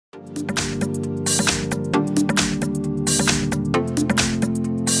Hi,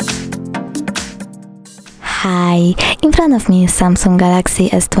 in front of me is Samsung Galaxy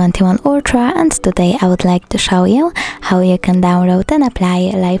S21 Ultra, and today I would like to show you how you can download and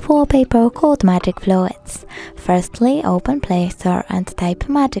apply live wallpaper called Magic Fluids. Firstly, open Play Store and type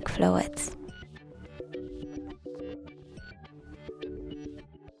Magic Fluids.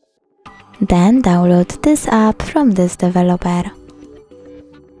 Then download this app from this developer.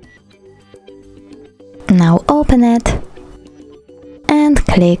 Now open it and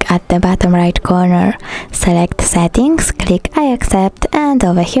click at the bottom right corner. Select Settings, click I accept, and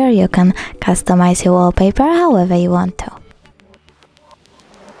over here you can customize your wallpaper however you want to.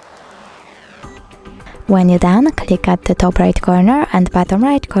 When you're done, click at the top right corner and bottom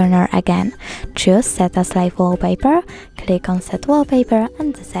right corner again. Choose Set as Live Wallpaper, click on Set Wallpaper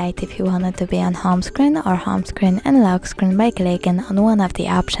and decide if you want it to be on home screen or home screen and lock screen by clicking on one of the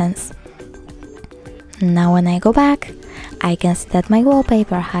options. Now when I go back, I can see that my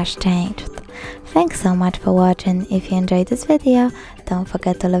wallpaper has changed. Thanks so much for watching. If you enjoyed this video, don't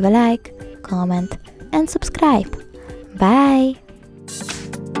forget to leave a like, comment and subscribe. Bye!